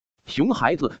熊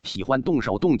孩子喜欢动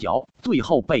手动脚，最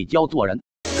后被教做人。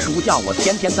暑假我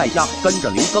天天在家跟着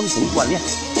刘畊宏锻炼，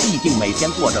毕竟每天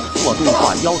坐着做动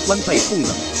画腰酸背痛的，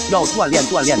要锻炼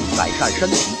锻炼，改善身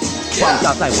体。放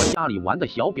假在我家里玩的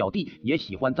小表弟也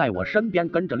喜欢在我身边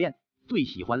跟着练，最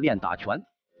喜欢练打拳。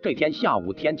这天下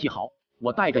午天气好，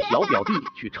我带着小表弟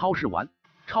去超市玩，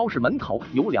超市门口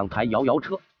有2台摇摇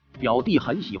车，表弟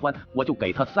很喜欢，我就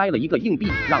给他塞了一个硬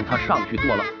币，让他上去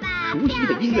坐了。熟悉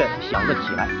的音乐响了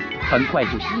起来，很快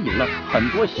就吸引了很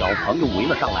多小朋友围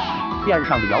了上来，边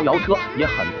上的摇摇车也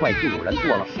很快就有人坐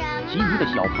了，其余的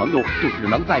小朋友就只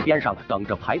能在边上等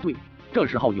着排队。这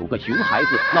时候有个熊孩子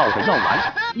闹着要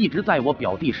玩，一直在我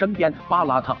表弟身边扒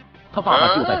拉他，他爸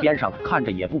爸就在边上看着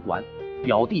也不管。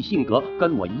表弟性格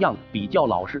跟我一样比较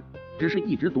老实，只是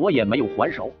一直躲也没有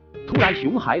还手。突然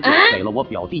熊孩子给了我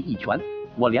表弟一拳，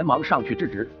我连忙上去制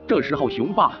止。这时候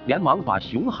熊爸连忙把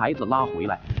熊孩子拉回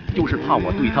来，就是怕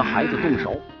我对他孩子动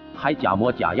手，还假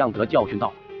模假样地教训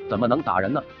道：怎么能打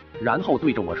人呢？然后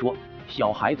对着我说：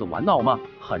小孩子玩闹嘛，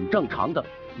很正常的，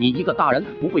你一个大人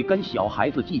不会跟小孩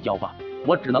子计较吧？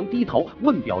我只能低头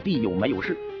问表弟有没有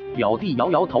事。表弟摇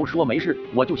摇头说没事，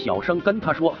我就小声跟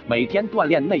他说，每天锻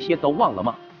炼那些都忘了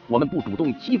吗？我们不主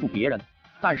动欺负别人，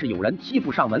但是有人欺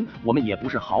负上门，我们也不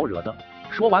是好惹的。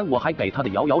说完我还给他的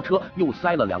摇摇车又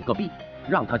塞了2个币，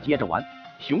让他接着玩。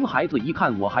熊孩子一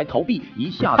看我还投币，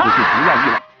一下子就不愿意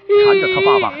了，缠着他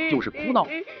爸爸就是哭闹。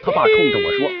他爸冲着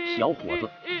我说：小伙子，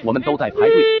我们都在排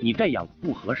队，你这样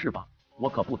不合适吧？我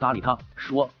可不搭理他，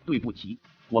说对不起，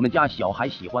我们家小孩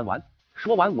喜欢玩。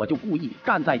说完我就故意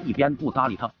站在一边不搭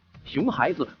理他。熊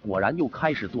孩子果然又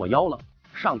开始作妖了，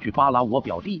上去扒拉我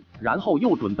表弟，然后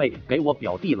又准备给我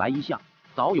表弟来一下。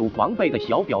早有防备的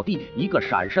小表弟一个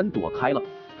闪身躲开了，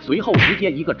随后直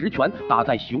接一个直拳打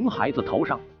在熊孩子头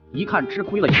上。一看吃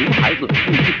亏了，熊孩子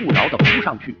不依不饶地扑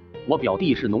上去。我表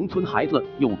弟是农村孩子，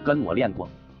又跟我练过，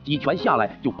几拳下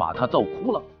来就把他揍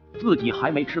哭了，自己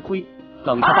还没吃亏。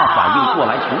等他爸反应过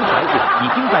来，熊孩子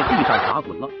已经在地上打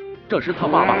滚了。这时他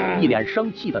爸爸一脸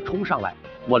生气地冲上来，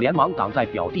我连忙挡在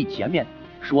表弟前面，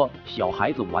说：小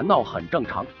孩子玩闹很正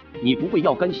常，你不会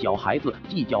要跟小孩子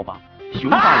计较吧？熊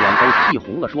大脸都气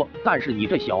红了，说：但是你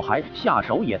这小孩下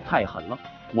手也太狠了。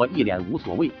我一脸无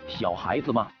所谓，小孩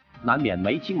子嘛，难免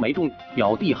没轻没重。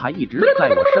表弟还一直在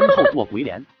我身后做鬼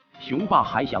脸，熊爸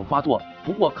还想发作，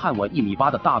不过看我1米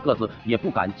8的大个子，也不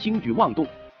敢轻举妄动，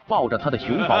抱着他的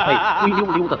熊宝贝灰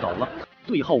溜溜的走了。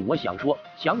最后我想说，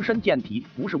强身健体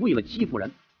不是为了欺负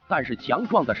人，但是强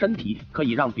壮的身体可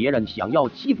以让别人想要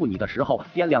欺负你的时候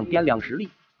掂量掂量实力。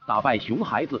打败熊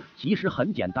孩子其实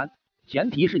很简单，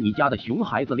前提是你家的熊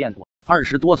孩子练过。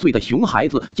20多岁的熊孩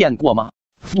子见过吗？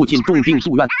父亲重病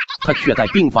住院，他却在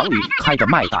病房里开着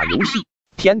麦打游戏，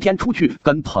天天出去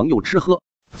跟朋友吃喝，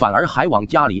反而还往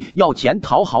家里要钱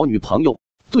讨好女朋友，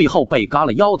最后被嘎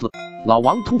了腰子。老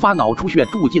王突发脑出血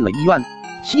住进了医院，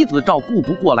妻子照顾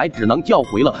不过来，只能叫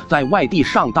回了在外地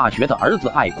上大学的儿子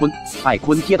艾坤。艾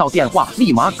坤接到电话，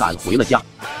立马赶回了家。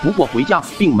不过回家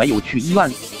并没有去医院，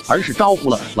而是招呼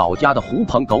了老家的狐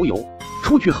朋狗友，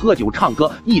出去喝酒唱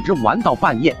歌，一直玩到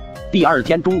半夜。第2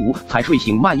天中午才睡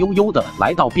醒，慢悠悠的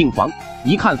来到病房，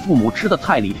一看父母吃的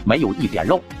菜里没有一点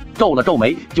肉，皱了皱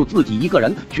眉，就自己一个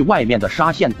人去外面的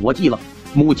沙县国际了。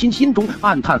母亲心中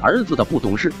暗叹儿子的不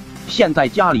懂事，现在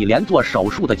家里连做手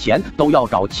术的钱都要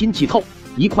找亲戚凑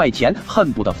，1块钱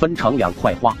恨不得分成2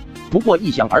块花。不过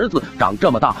一想儿子长这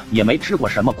么大也没吃过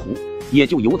什么苦，也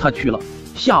就由他去了。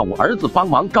下午儿子帮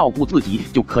忙照顾自己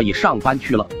就可以上班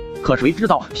去了。可谁知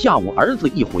道下午儿子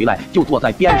一回来就坐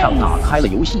在边上打开了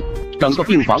游戏，整个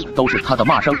病房都是他的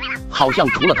骂声，好像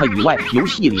除了他以外游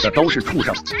戏里的都是畜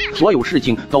生，所有事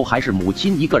情都还是母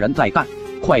亲一个人在干。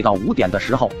快到5点的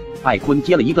时候，艾坤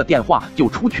接了一个电话就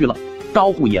出去了，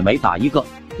招呼也没打一个，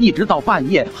一直到半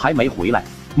夜还没回来。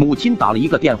母亲打了一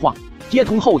个电话，接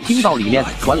通后听到里面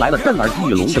传来了震耳欲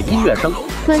聋的音乐声。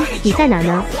坤，你在哪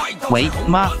呢？喂，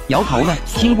妈，摇头呢，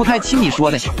听不太清你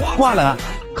说的，挂了啊。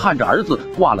看着儿子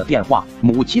挂了电话，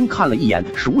母亲看了一眼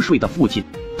熟睡的父亲，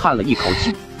叹了一口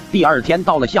气。第2天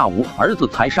到了下午，儿子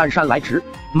才姗姗来迟。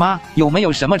妈，有没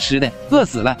有什么吃的？饿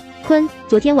死了。坤，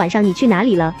昨天晚上你去哪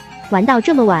里了？玩到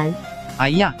这么晚？哎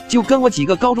呀，就跟我几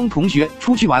个高中同学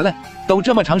出去玩了，都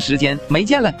这么长时间没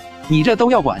见了，你这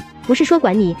都要管？不是说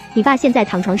管你，你爸现在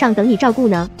躺床上等你照顾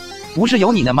呢。不是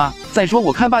有你呢吗？再说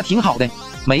我看爸挺好的，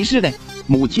没事的。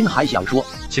母亲还想说，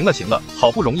行了行了，好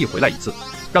不容易回来一次，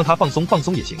让他放松放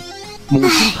松也行。母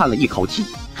亲叹了一口气，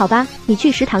好吧，你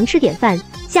去食堂吃点饭，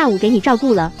下午给你照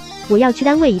顾了。我要去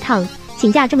单位一趟，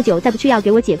请假这么久，再不去要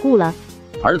给我解雇了。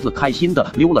儿子开心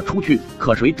的溜了出去，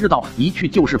可谁知道一去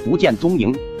就是不见踪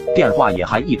影，电话也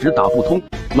还一直打不通。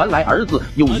原来儿子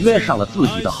又约上了自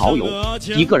己的好友，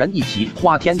几个人一起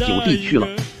花天酒地去了。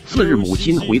次日，母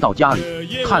亲回到家里，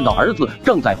看到儿子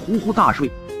正在呼呼大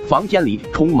睡，房间里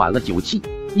充满了酒气，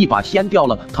一把掀掉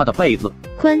了他的被子。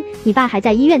坤，你爸还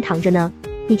在医院躺着呢，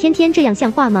你天天这样像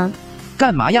话吗？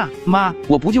干嘛呀，妈？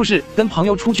我不就是跟朋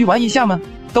友出去玩一下吗？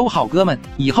都好哥们，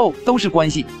以后都是关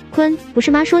系。坤，不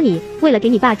是妈说你为了给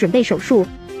你爸准备手术，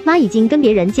妈已经跟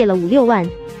别人借了5、6万，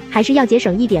还是要节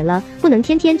省一点了，不能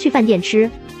天天去饭店吃，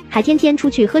还天天出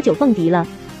去喝酒蹦迪了。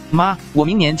妈，我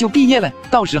明年就毕业了，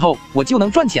到时候我就能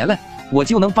赚钱了，我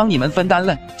就能帮你们分担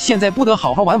了，现在不得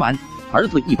好好玩玩。儿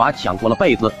子一把抢过了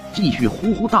被子，继续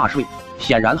呼呼大睡，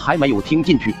显然还没有听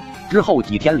进去。之后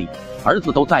几天里，儿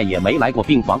子都再也没来过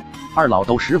病房，二老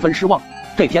都十分失望。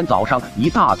这天早上一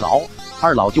大早，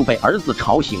二老就被儿子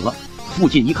吵醒了。父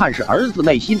亲一看是儿子，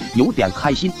内心有点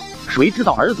开心，谁知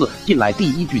道儿子进来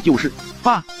第一句就是：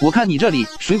爸，我看你这里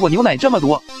水果牛奶这么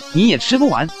多，你也吃不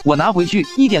完，我拿回去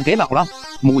一点给姥姥。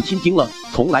母亲惊了，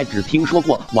从来只听说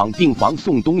过往病房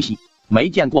送东西，没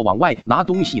见过往外拿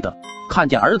东西的。看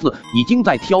见儿子已经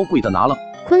在挑柜的拿了。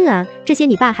坤啊，这些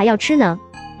你爸还要吃呢。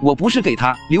我不是给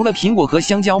他留了苹果和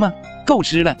香蕉吗？够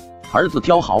吃了。儿子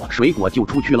挑好水果就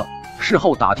出去了。事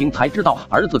后打听才知道，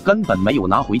儿子根本没有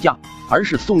拿回家，而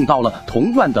是送到了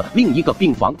同院的另一个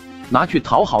病房，拿去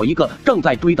讨好一个正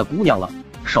在追的姑娘了。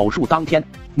手术当天，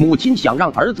母亲想让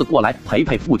儿子过来陪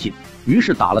陪父亲，于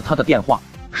是打了他的电话，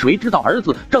谁知道儿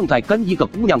子正在跟一个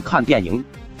姑娘看电影，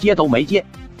接都没接，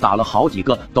打了好几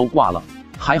个都挂了。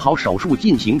还好手术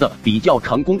进行的比较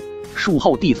成功，术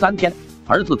后第3天，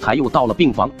儿子才又到了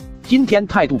病房，今天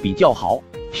态度比较好，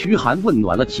嘘寒问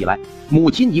暖了起来。母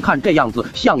亲一看这样子，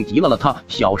像极了他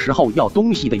小时候要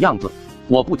东西的样子。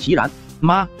果不其然，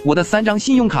妈，我的3张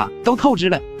信用卡都透支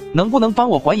了，能不能帮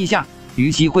我还一下？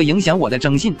逾期会影响我的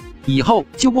征信，以后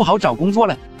就不好找工作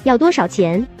了。要多少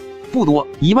钱？不多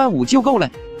，1万5就够了。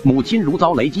母亲如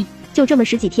遭雷击，就这么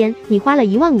10几天，你花了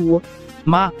1万5。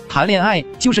妈，谈恋爱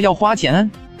就是要花钱，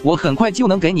我很快就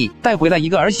能给你带回来一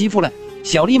个儿媳妇了，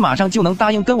小丽马上就能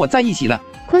答应跟我在一起了。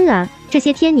坤啊，这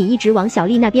些天你一直往小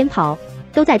丽那边跑，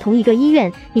都在同一个医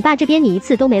院，你爸这边你一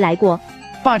次都没来过。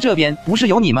爸这边不是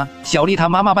有你吗？小丽她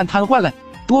妈妈办瘫痪了，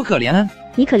多可怜啊！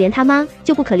你可怜他妈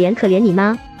就不可怜你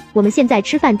妈？我们现在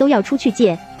吃饭都要出去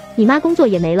借，你妈工作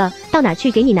也没了，到哪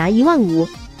去给你拿1万5？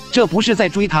这不是在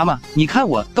追她吗？你看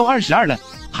我都22了，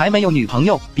还没有女朋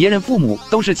友，别人父母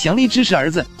都是强力支持儿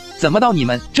子，怎么到你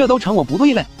们这都成我不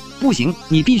对了？不行，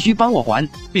你必须帮我还。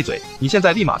闭嘴！你现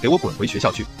在立马给我滚回学校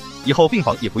去，以后病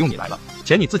房也不用你来了，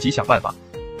钱你自己想办法。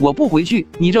我不回去，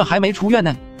你这还没出院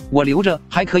呢，我留着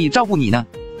还可以照顾你呢。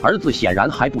儿子显然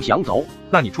还不想走，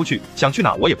那你出去，想去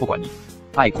哪我也不管你。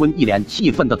艾坤一脸气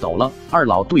愤地走了，二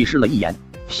老对视了一眼，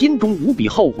心中无比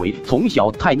后悔，从小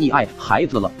太溺爱孩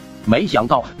子了，没想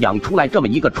到养出来这么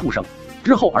一个畜生。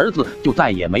之后儿子就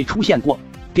再也没出现过，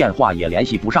电话也联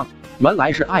系不上。原来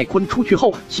是艾坤出去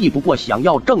后气不过，想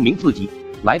要证明自己，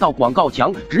来到广告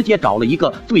墙直接找了一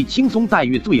个最轻松待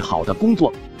遇最好的工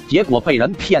作，结果被人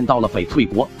骗到了翡翠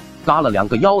国，嘎了2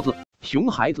个腰子。熊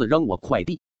孩子扔我快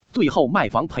递，最后卖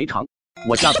房赔偿。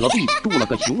我家隔壁住了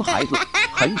个熊孩子，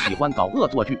很喜欢搞恶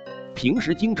作剧，平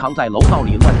时经常在楼道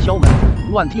里乱敲门，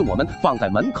乱踢我们放在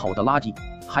门口的垃圾，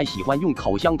还喜欢用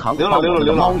口香糖把我们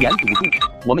的猫眼堵住。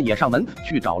我们也上门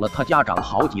去找了他家长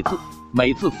好几次，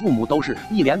每次父母都是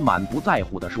一脸满不在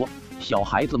乎的说：小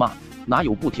孩子嘛，哪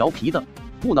有不调皮的，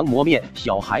不能磨灭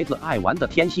小孩子爱玩的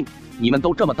天性，你们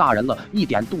都这么大人了，一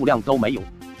点度量都没有，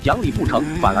讲理不成，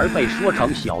反而被说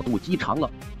成小肚鸡肠了。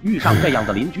遇上这样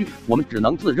的邻居，我们只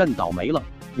能自认倒霉了。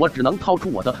我只能掏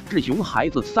出我的治熊孩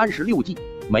子36计，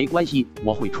没关系，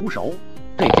我会出手。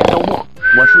这天周末，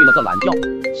我睡了个懒觉，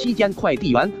期间快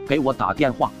递员给我打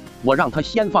电话，我让他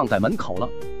先放在门口了，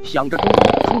想着中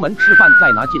午出门吃饭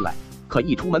再拿进来。可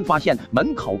一出门发现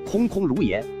门口空空如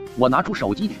也，我拿出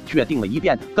手机确定了一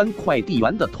遍跟快递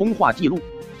员的通话记录，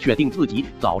确定自己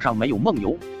早上没有梦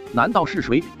游。难道是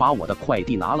谁把我的快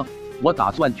递拿了？我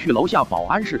打算去楼下保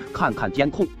安室看看监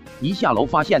控。一下楼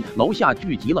发现楼下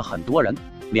聚集了很多人，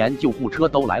连救护车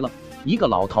都来了，一个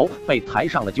老头被抬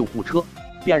上了救护车，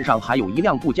边上还有一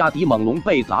辆布加迪猛龙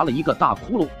被砸了一个大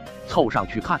窟窿。凑上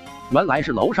去看，原来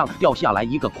是楼上掉下来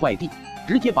一个快递，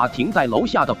直接把停在楼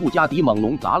下的布加迪猛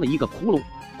龙砸了一个窟窿，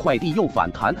快递又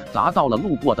反弹砸到了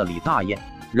路过的李大爷，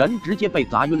人直接被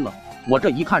砸晕了。我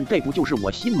这一看，这不就是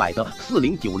我新买的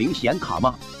4090显卡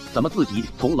吗？怎么自己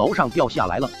从楼上掉下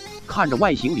来了？看着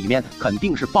外形里面肯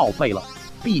定是报废了，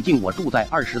毕竟我住在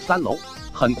23楼。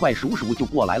很快叔叔就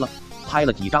过来了，拍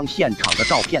了几张现场的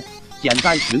照片，简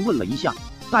单询问了一下，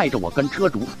带着我跟车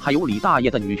主还有李大爷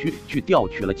的女婿去调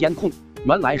取了监控。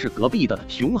原来是隔壁的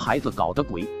熊孩子搞的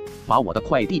鬼，把我的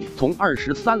快递从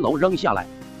23楼扔下来，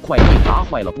快递砸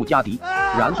坏了布加迪，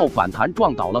然后反弹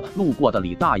撞倒了路过的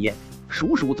李大爷。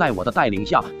叔叔在我的带领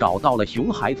下找到了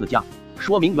熊孩子家，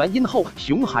说明原因后，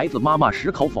熊孩子妈妈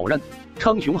矢口否认，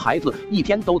称熊孩子一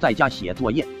天都在家写作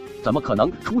业，怎么可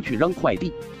能出去扔快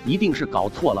递？一定是搞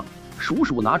错了。叔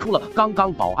叔拿出了刚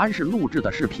刚保安室录制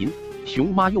的视频，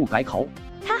熊妈又改口，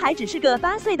他还只是个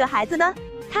8岁的孩子呢，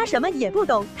他什么也不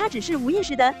懂，他只是无意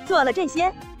识的做了这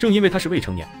些。正因为他是未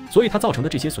成年，所以他造成的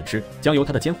这些损失将由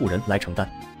他的监护人来承担。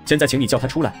现在请你叫他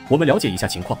出来，我们了解一下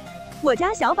情况。我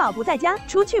家小宝不在家，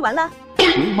出去玩了。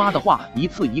熊妈的话一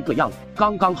次一个样，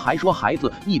刚刚还说孩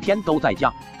子一天都在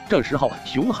家，这时候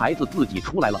熊孩子自己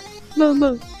出来了。妈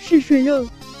妈，是谁呀？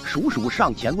叔叔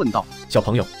上前问道：小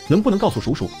朋友，能不能告诉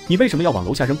叔叔，你为什么要往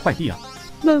楼下扔快递啊？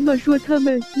妈妈说他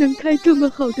们能开这么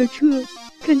好的车，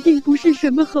肯定不是什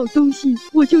么好东西，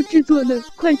我就制作了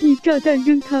快递炸弹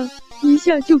扔它，一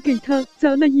下就给他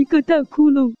砸了一个大窟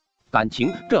窿。感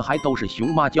情这还都是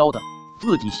熊妈教的，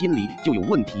自己心里就有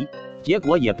问题，结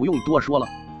果也不用多说了，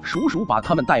叔叔把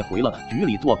他们带回了局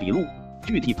里做笔录，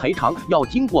具体赔偿要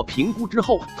经过评估之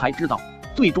后才知道。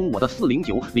最终我的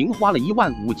409花了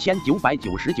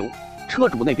15999，车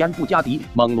主那边布加迪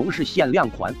猛龙是限量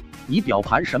款，仪表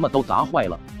盘什么都砸坏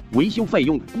了，维修费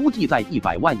用估计在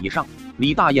100万以上。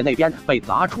李大爷那边被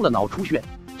砸出了脑出血，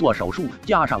做手术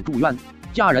加上住院，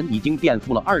家人已经垫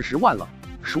付了20万了。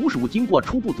叔叔经过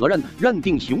初步责任认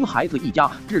定，熊孩子一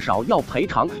家至少要赔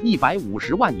偿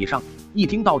150万以上。一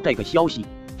听到这个消息，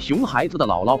熊孩子的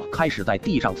姥姥开始在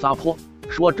地上撒泼，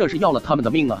说这是要了他们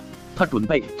的命啊！他准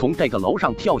备从这个楼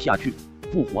上跳下去，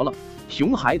不活了。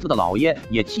熊孩子的姥爷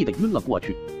也气得晕了过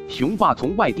去。熊爸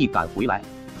从外地赶回来，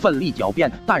奋力狡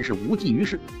辩，但是无济于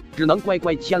事，只能乖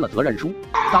乖签了责任书。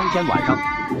当天晚上，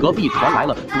隔壁传来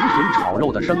了竹笋炒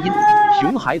肉的声音，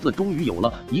熊孩子终于有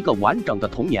了一个完整的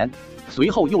童年。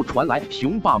随后又传来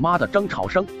熊爸妈的争吵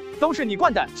声，都是你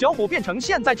惯的，小虎变成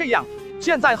现在这样，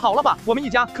现在好了吧，我们一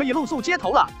家可以露宿街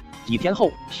头了。几天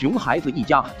后，熊孩子一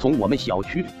家从我们小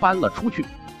区搬了出去。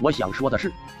我想说的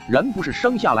是，人不是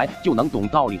生下来就能懂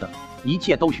道理的，一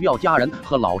切都需要家人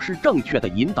和老师正确的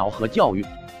引导和教育，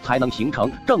才能形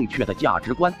成正确的价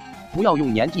值观。不要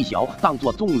用年纪小当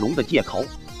作纵容的借口，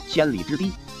千里之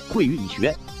堤，溃于蚁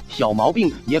穴，小毛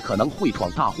病也可能会闯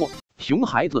大祸。熊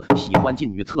孩子喜欢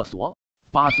进女厕所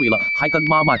，8岁了还跟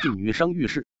妈妈进女生浴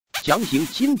室，强行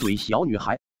亲怼小女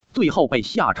孩，最后被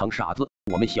吓成傻子。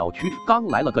我们小区刚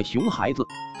来了个熊孩子，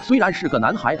虽然是个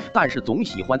男孩，但是总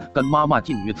喜欢跟妈妈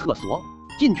进女厕所，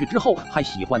进去之后还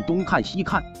喜欢东看西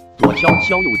看，左敲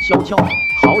敲右敲敲，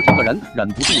好几个人忍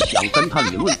不住想跟他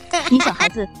理论。你小孩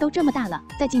子都这么大了，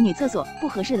再进女厕所不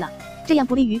合适了，这样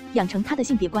不利于养成他的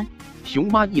性别观。熊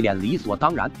妈一脸理所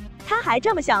当然，他还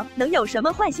这么小，能有什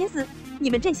么坏心思？你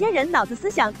们这些人脑子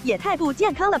思想也太不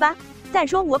健康了吧！再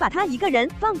说我把他一个人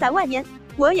放在外面，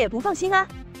我也不放心啊。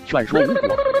劝说无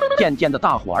果，渐渐的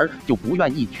大伙儿就不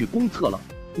愿意去公厕了，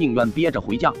宁愿憋着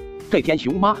回家。这天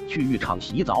熊妈去浴场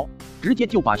洗澡，直接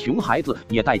就把熊孩子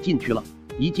也带进去了。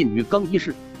一进女更衣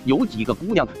室，有几个姑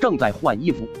娘正在换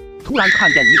衣服，突然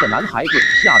看见一个男孩子，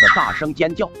吓得大声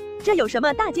尖叫。这有什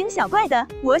么大惊小怪的？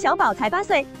我小宝才8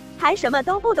岁，还什么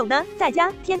都不懂呢，在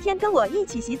家天天跟我一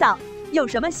起洗澡，有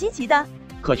什么稀奇的？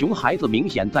可熊孩子明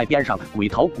显在边上鬼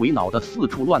头鬼脑的四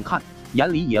处乱看，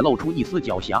眼里也露出一丝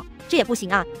狡黠。这也不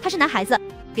行啊，他是男孩子，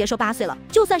别说8岁了，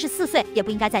就算是4岁，也不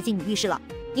应该再进女浴室了。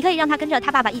你可以让他跟着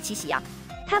他爸爸一起洗呀。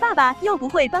他爸爸又不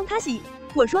会帮他洗。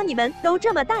我说你们都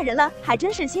这么大人了，还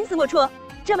真是心思龌龊。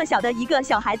这么小的一个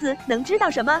小孩子能知道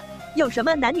什么？有什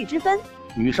么男女之分？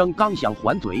女生刚想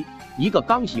还嘴，一个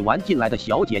刚洗完进来的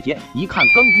小姐姐一看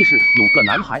更衣室有个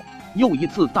男孩，又一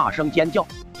次大声尖叫，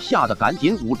吓得赶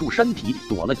紧捂住身体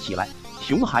躲了起来。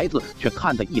熊孩子却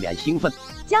看得一脸兴奋，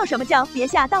叫什么叫？别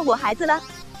吓到我孩子了。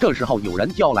这时候有人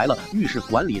叫来了浴室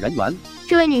管理人员。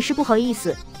这位女士，不好意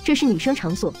思，这是女生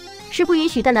场所，是不允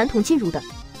许带男童进入的。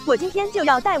我今天就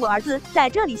要带我儿子在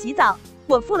这里洗澡，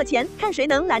我付了钱，看谁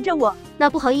能拦着我。那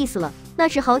不好意思了，那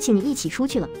只好请你一起出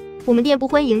去了。我们店不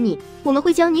欢迎你，我们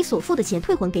会将你所付的钱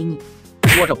退还给你。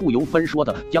说着不由分说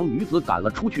的将女子赶了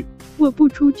出去。我不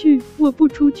出去，我不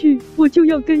出去，我就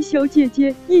要跟小姐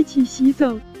姐一起洗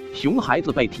澡。熊孩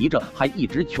子被提着还一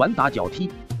直拳打脚踢。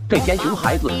这天熊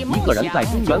孩子一个人在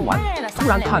公园玩，突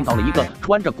然看到了一个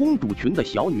穿着公主裙的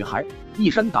小女孩，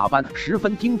一身打扮十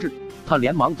分精致。他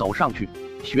连忙走上去，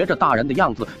学着大人的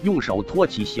样子，用手托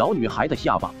起小女孩的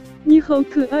下巴。你好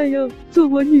可爱呀，做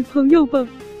我女朋友吧。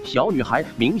小女孩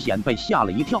明显被吓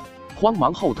了一跳，慌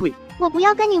忙后退。我不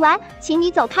要跟你玩，请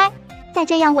你走开，再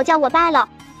这样我叫我爸了。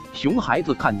熊孩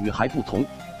子看女孩不从，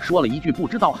说了一句不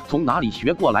知道从哪里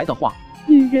学过来的话，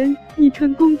女人，你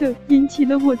成功的引起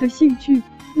了我的兴趣，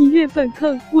你越反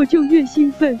抗，我就越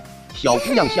兴奋。小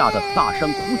姑娘吓得大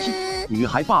声哭泣，女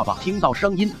孩爸爸听到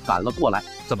声音赶了过来。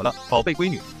怎么了，宝贝闺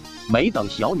女？没等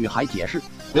小女孩解释，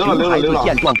熊孩子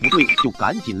见状不对，就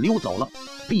赶紧溜走了。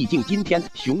毕竟今天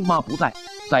熊妈不在，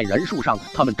在人数上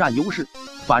他们占优势，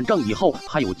反正以后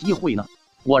还有机会呢。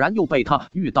果然又被他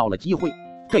遇到了机会。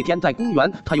这天在公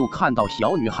园，他又看到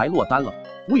小女孩落单了。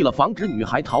为了防止女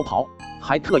孩逃跑，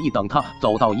还特意等她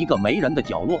走到一个没人的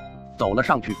角落，走了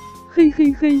上去。嘿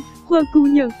嘿嘿，花姑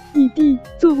娘，你弟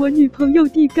做我女朋友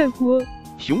弟干活。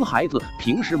熊孩子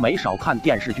平时没少看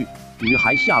电视剧，女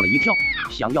孩吓了一跳，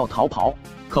想要逃跑，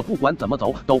可不管怎么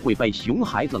走都会被熊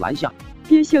孩子拦下。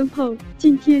别想跑，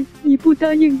今天你不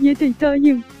答应也得答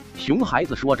应。熊孩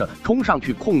子说着，冲上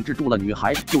去控制住了女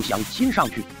孩，就想亲上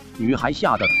去。女孩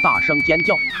吓得大声尖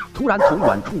叫，突然从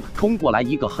远处冲过来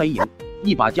一个黑影，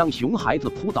一把将熊孩子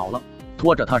扑倒了，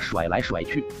拖着他甩来甩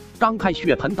去，张开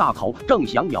血盆大口，正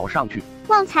想咬上去。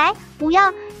旺财，不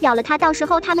要咬了他，到时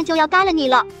候他们就要干了你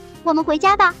了。我们回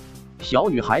家吧。小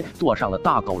女孩坐上了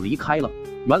大狗离开了。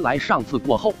原来上次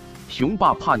过后，熊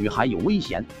爸怕女孩有危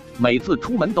险，每次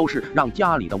出门都是让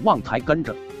家里的旺财跟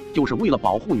着，就是为了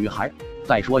保护女孩。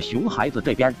再说熊孩子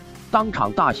这边，当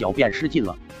场大小便失禁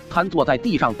了，瘫坐在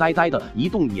地上呆呆的一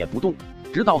动也不动，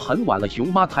直到很晚了，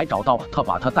熊妈才找到他，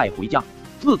把他带回家。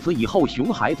自此以后，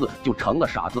熊孩子就成了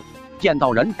傻子，见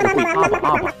到人只会阿巴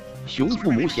阿巴。熊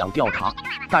父母想调查，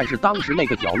但是当时那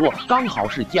个角落刚好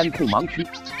是监控盲区，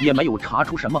也没有查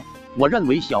出什么。我认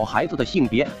为小孩子的性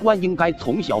别观应该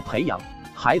从小培养，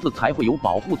孩子才会有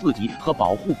保护自己和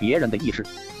保护别人的意识。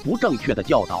不正确的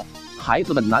教导，孩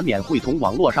子们难免会从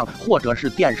网络上或者是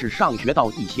电视上学到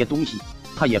一些东西，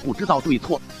他也不知道对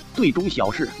错，最终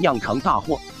小事酿成大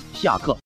祸。下课。